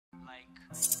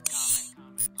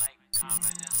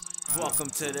Welcome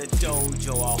to the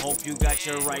dojo. I hope you got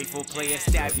your rifle. Player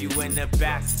stab you in the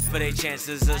back for their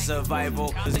chances of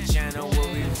survival. There's a channel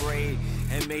where we braid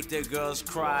and make the girls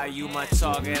cry. You my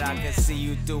target, I can see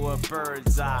you through a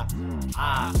bird's eye.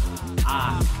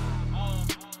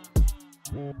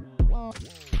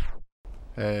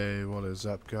 Hey, what is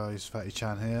up guys,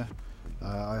 FattyChan here.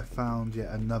 I found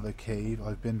yet another cave.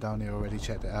 I've been down here already,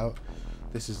 checked it out.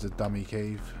 This is the dummy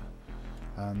cave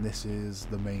and this is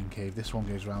the main cave. This one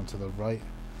goes round to the right.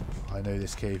 I know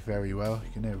this cave very well.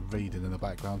 You can hear raiding in the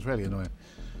background. It's really annoying,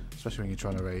 especially when you're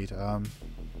trying to raid.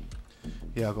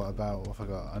 Yeah, I've got about, what have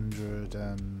I got,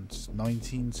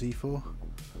 119 C4.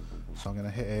 So I'm going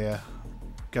to hit here,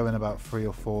 go in about 3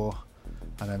 or 4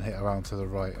 and then hit around to the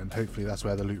right, and hopefully that's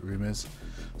where the loot room is.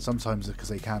 Sometimes, because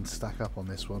they can stack up on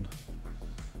this one,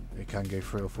 it can go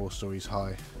 3 or 4 stories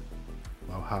high,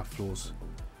 well, half floors.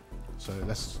 So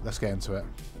let's get into it.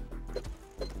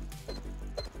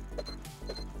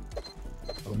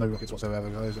 Well, no rockets whatsoever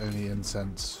guys, only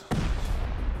incense.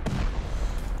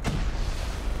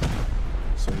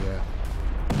 So yeah,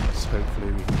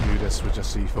 hopefully we can do this with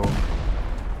just C4.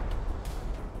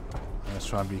 Let's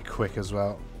try and be quick as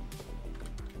well.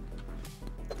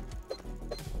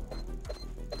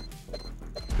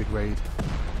 Big raid.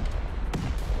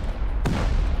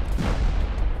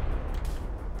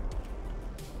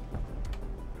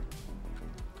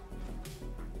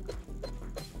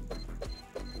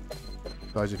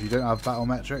 Guys, if you don't have battle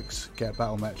metrics, get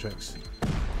battle metrics.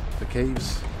 The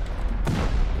caves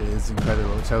is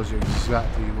incredible. It tells you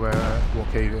exactly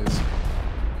what cave it is.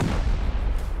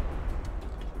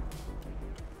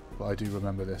 But I do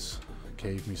remember this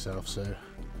cave myself, so.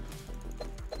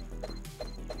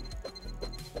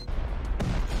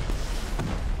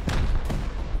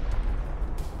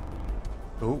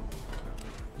 Oh,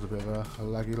 there's a bit of a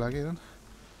laggy then.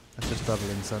 Let's just double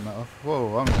in, send that off.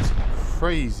 Whoa, I'm just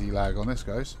crazy lag on this,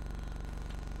 guys.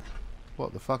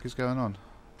 What the fuck is going on?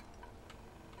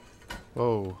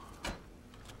 Whoa.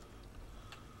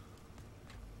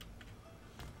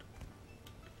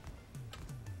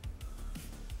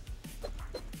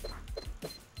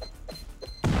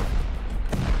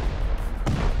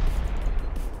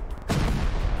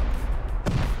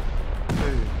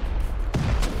 Dude,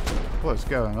 what's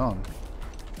going on?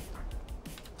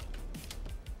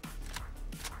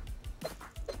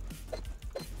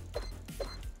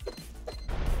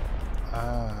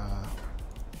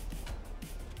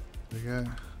 There we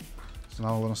go. So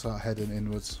now I want to start heading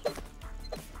inwards.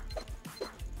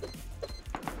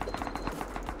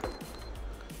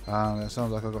 And it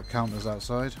sounds like I've got counters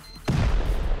outside.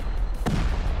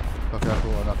 Lucky I've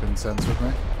brought enough incense with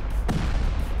me.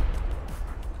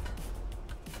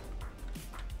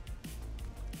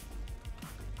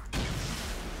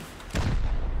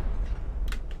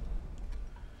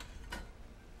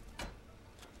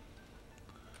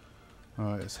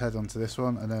 Alright, let's head on to this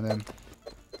one and then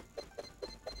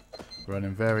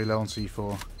running very low on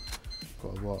C4.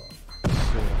 Got what?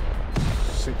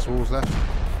 6 walls left.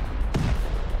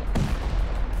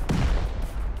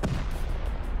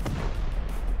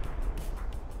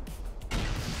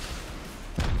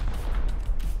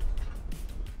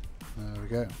 There we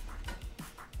go.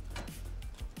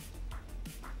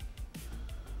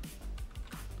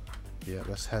 Yeah,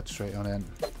 let's head straight on in.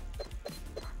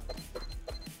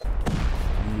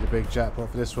 Need a big jackpot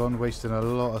for this one, wasting a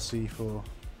lot of C4.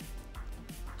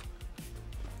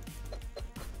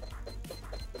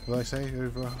 What did I say?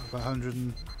 Over about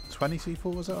 120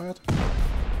 C4 was that I had?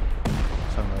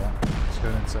 Something like that. Let's go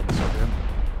and set this up again.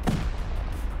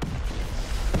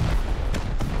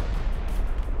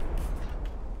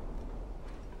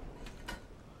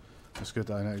 It's good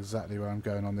that I know exactly where I'm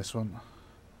going on this one.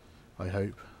 I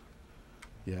hope.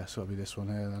 Yeah, so it'll be this one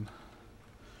here then.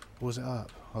 Or was it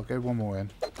up? I'll go one more in.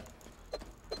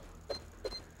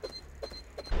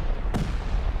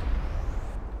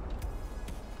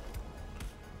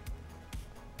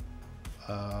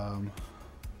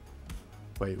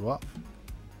 Wait, what?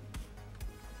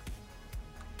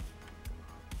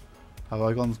 Have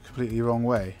I gone completely wrong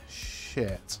way?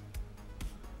 Shit.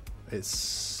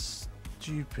 It's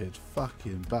stupid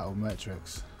fucking battle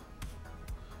metrics.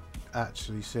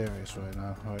 Actually serious right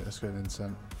now. Alright, let's go and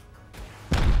incense.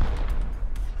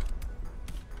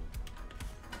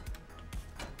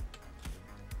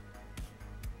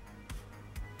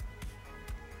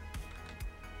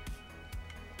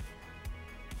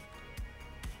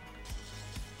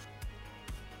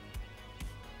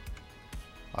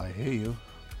 I hear you.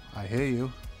 I hear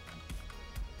you.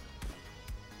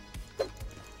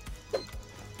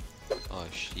 Oh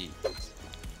shit.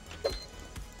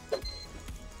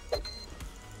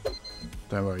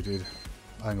 Don't worry, dude.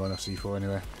 I ain't got enough C4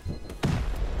 anyway.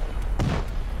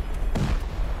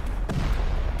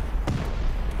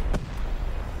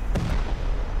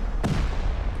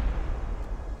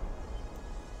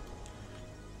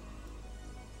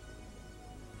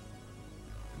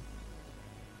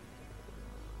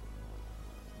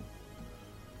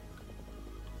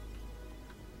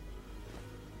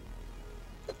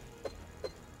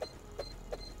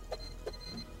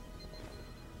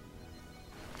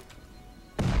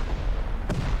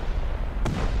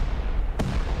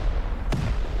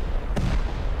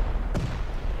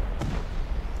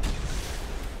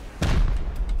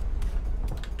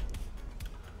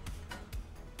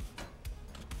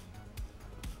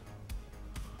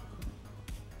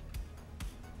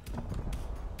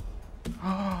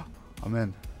 I'm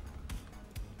in.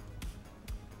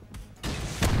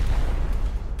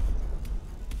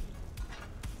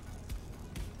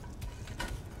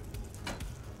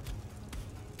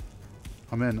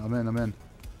 I'm in.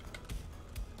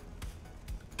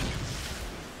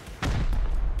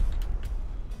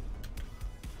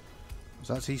 Was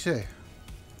that TC?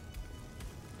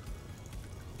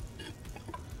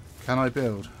 Can I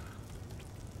build?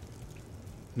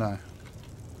 No.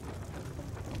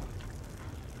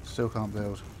 Still can't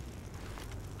build.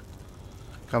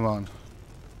 Come on.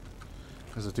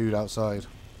 There's a dude outside.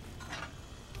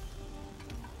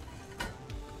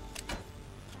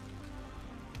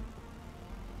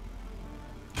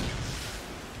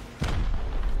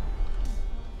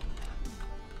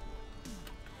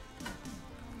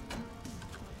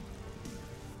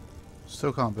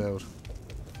 Still can't build.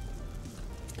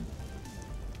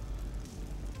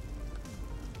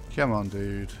 Come on,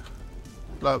 dude.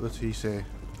 Blow up the TC.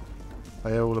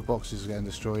 I hear all the boxes are getting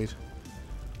destroyed.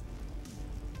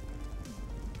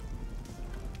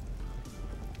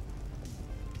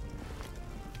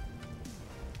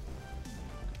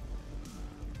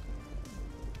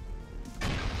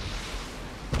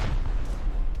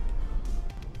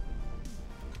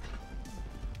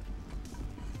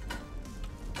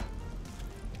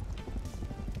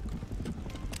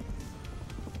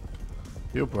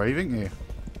 You're brave, ain't you?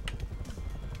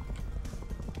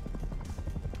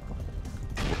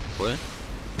 What?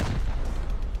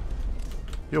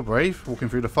 You're brave, walking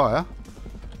through the fire.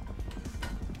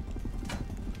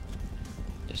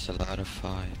 There's a lot of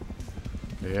fire.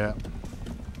 Yeah.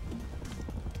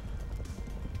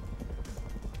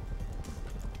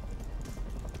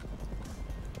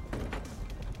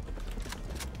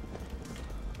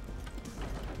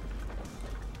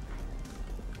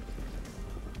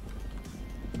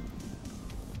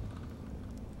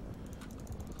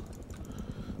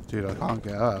 Dude, I can't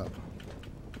get up.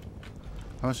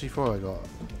 How much C4 I got?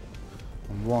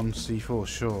 I'm 1 C4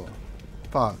 short.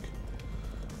 Fuck.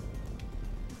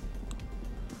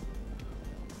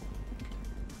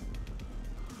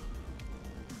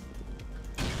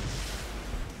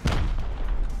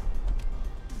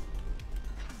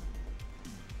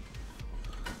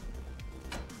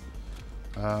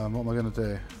 What am I gonna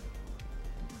do?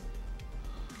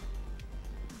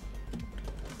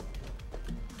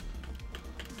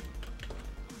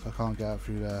 I can't get out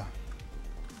through there.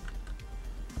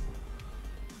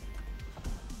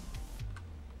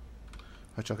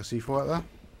 I chuck a C4 out there.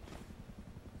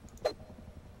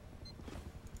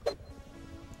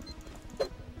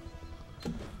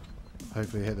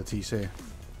 Hopefully hit the TC.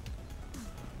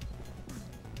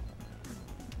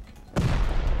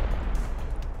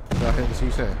 Did I hit the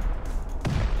TC?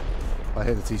 I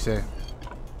hit the TC.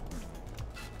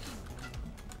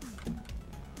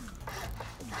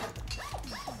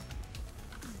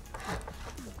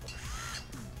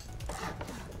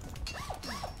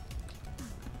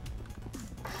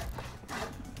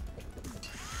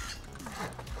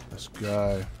 Let's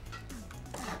go.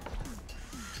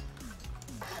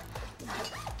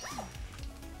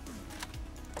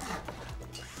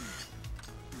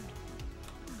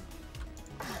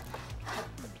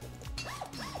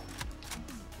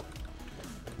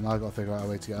 Now I've got to figure out a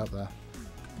way to get up there.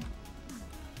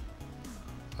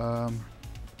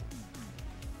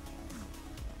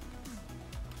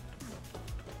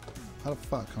 How the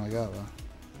fuck can I get up there?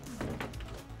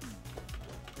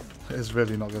 It's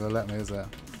really not going to let me, is it?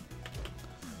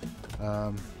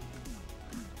 I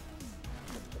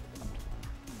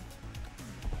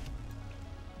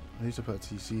need to put a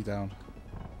TC down.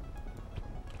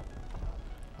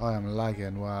 I am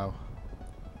lagging, wow.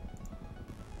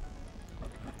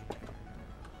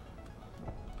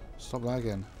 Stop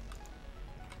lagging.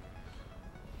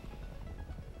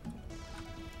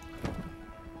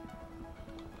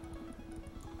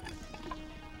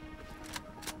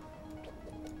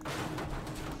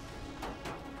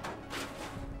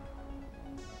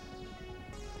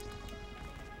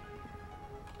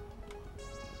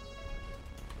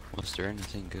 Was there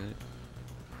anything good?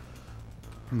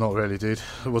 Not really, dude.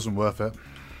 It wasn't worth it.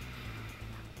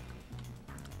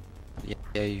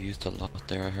 Yeah, you used a lot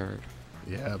there, I heard.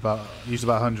 Yeah, used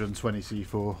about 120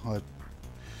 C4. I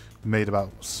made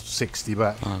about 60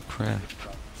 back. Oh crap.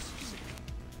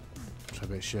 Which is a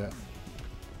bit shit.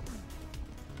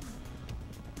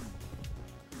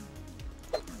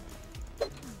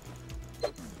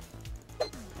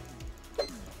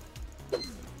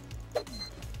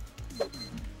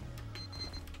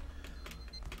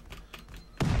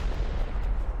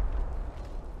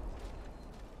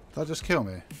 Did that just kill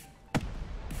me?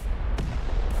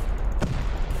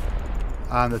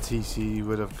 And the TC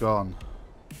would have gone.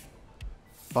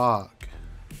 Fuck.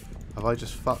 Have I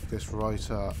just fucked this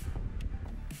right up?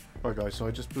 Right guys, so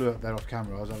I just blew up there off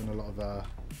camera. I was having a lot of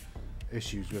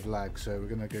issues with lag, so we're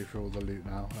going to go through all the loot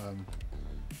now.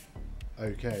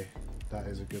 Okay, that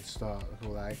is a good start. Look at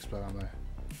all that expo ammo.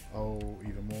 Oh,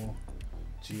 even more.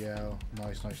 GL,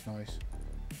 nice, nice, nice.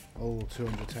 Oh,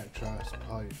 200 Tetras,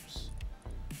 pipes.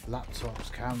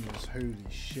 Laptops, cameras, holy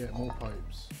shit, more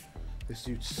pipes. This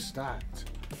dude's stacked.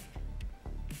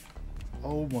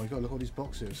 Oh my god, look at all these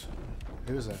boxes.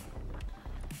 Who is that?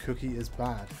 Cookie is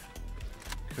bad.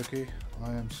 Cookie,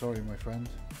 I am sorry, my friend.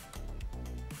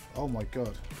 Oh my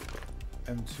god.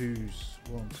 M2s,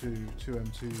 1, 2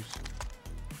 M2s.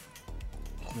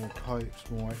 More pipes,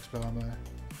 more expo ammo.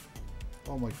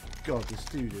 Oh my god, this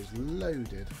dude is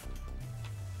loaded.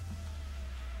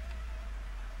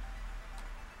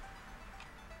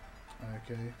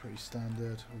 Okay, pretty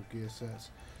standard, all gear sets.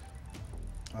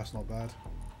 That's not bad.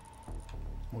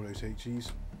 All those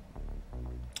HEs.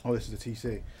 Oh, this is a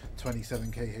TC.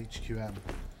 27k HQM.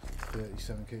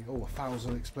 37k. Oh,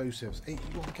 1,000 explosives.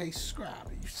 81k scrap.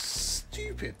 Are you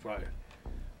stupid, bro?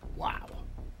 Wow.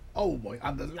 Oh my,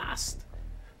 and the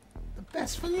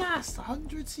best for last.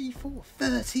 100 C4.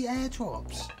 30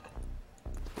 airdrops.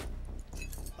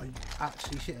 Are you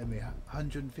actually shitting me?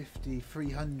 150,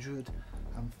 300.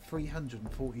 And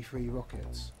 343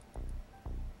 rockets.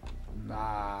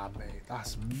 Nah, mate,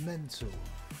 that's mental.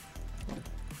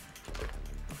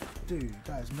 Dude,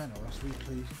 that is mental. Let's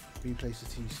replace the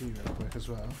TC real quick as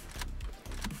well.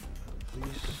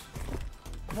 Please.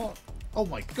 What? Oh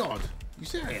my god! You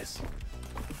serious?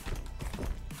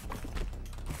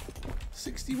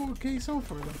 61k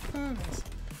sulfur in the furnace.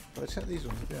 But I check these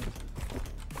ones again.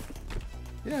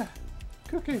 Yeah,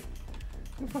 Cookie.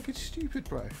 You're fucking stupid,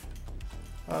 bro.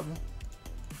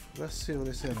 Let's seal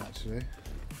this in actually.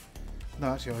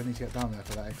 No, actually I need to get down there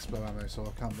for that expo ammo, so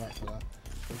I'll come back for that.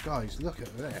 But guys, look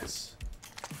at this.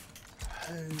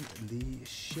 Holy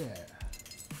shit.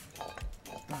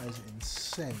 That is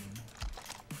insane.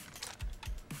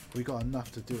 We got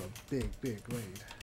enough to do a big raid.